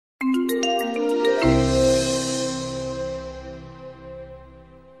Hey,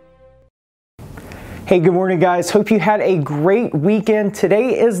 good morning guys. Hope you had a great weekend.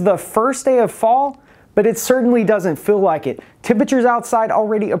 Today is the first day of fall, but it certainly doesn't feel like it. Temperatures outside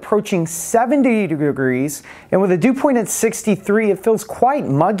already approaching 70 degrees, and with a dew point at 63, it feels quite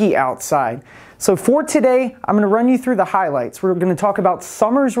muggy outside. So for today, I'm going to run you through the highlights. We're going to talk about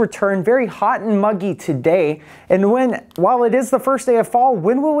summer's return, very hot and muggy today, and while it is the first day of fall,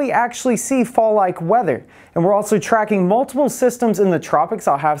 when will we actually see fall-like weather? And we're also tracking multiple systems in the tropics.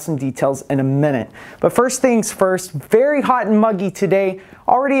 I'll have some details in a minute. But first things first, very hot and muggy today,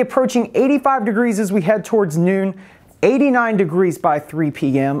 already approaching 85 degrees as we head towards noon. 89 degrees by 3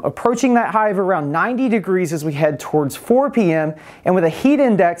 p.m., approaching that high of around 90 degrees as we head towards 4 p.m., and with a heat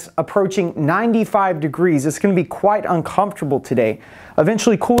index approaching 95 degrees. It's going to be quite uncomfortable today.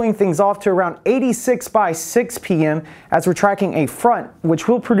 Eventually cooling things off to around 86 by 6 p.m. as we're tracking a front, which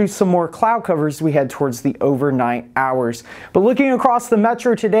will produce some more cloud cover as we head towards the overnight hours. But looking across the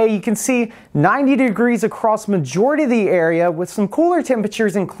metro today, you can see 90 degrees across majority of the area with some cooler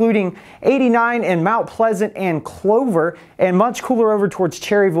temperatures including 89 in Mount Pleasant and Clover, and much cooler over towards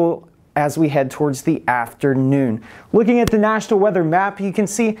Cherryville as we head towards the afternoon. Looking at the national weather map, you can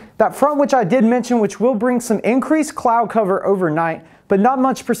see that front which I did mention, which will bring some increased cloud cover overnight, but not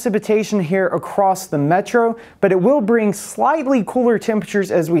much precipitation here across the metro, but it will bring slightly cooler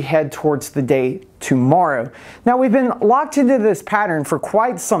temperatures as we head towards the day tomorrow. Now we've been locked into this pattern for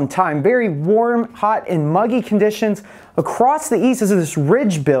quite some time. Very warm, hot, and muggy conditions across the east as this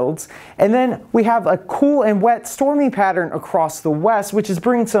ridge builds, and then we have a cool and wet stormy pattern across the west, which is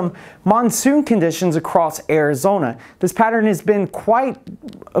bringing some monsoon conditions across Arizona. This pattern has been quite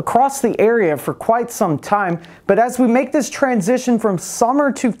across the area for quite some time, but as we make this transition from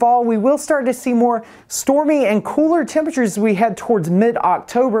summer to fall, we will start to see more stormy and cooler temperatures as we head towards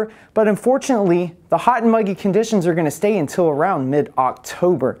mid-October, but unfortunately the hot and muggy conditions are going to stay until around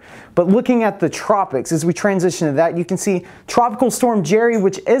mid-October. But looking at the tropics, as we transition to that, you can see Tropical Storm Jerry,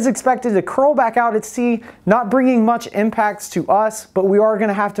 which is expected to curl back out at sea, not bringing much impacts to us, but we are going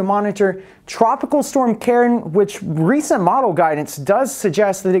to have to monitor Tropical Storm Karen, which recent model guidance does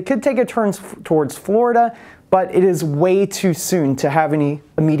suggest that it could take a turn towards Florida, but it is way too soon to have any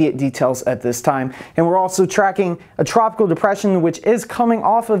immediate details at this time. And we're also tracking a tropical depression which is coming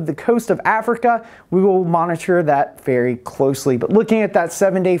off of the coast of Africa. We will monitor that very closely. But looking at that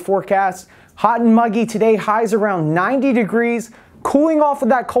 7-day forecast, hot and muggy today, highs around 90 degrees, cooling off of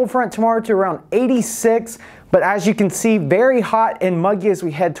that cold front tomorrow to around 86. But as you can see, very hot and muggy as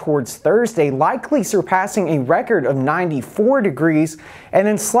we head towards Thursday, likely surpassing a record of 94 degrees, and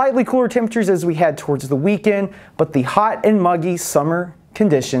then slightly cooler temperatures as we head towards the weekend, but the hot and muggy summer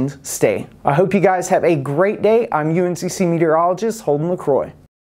conditions stay. I hope you guys have a great day. I'm UNCC meteorologist Holden LeCroy.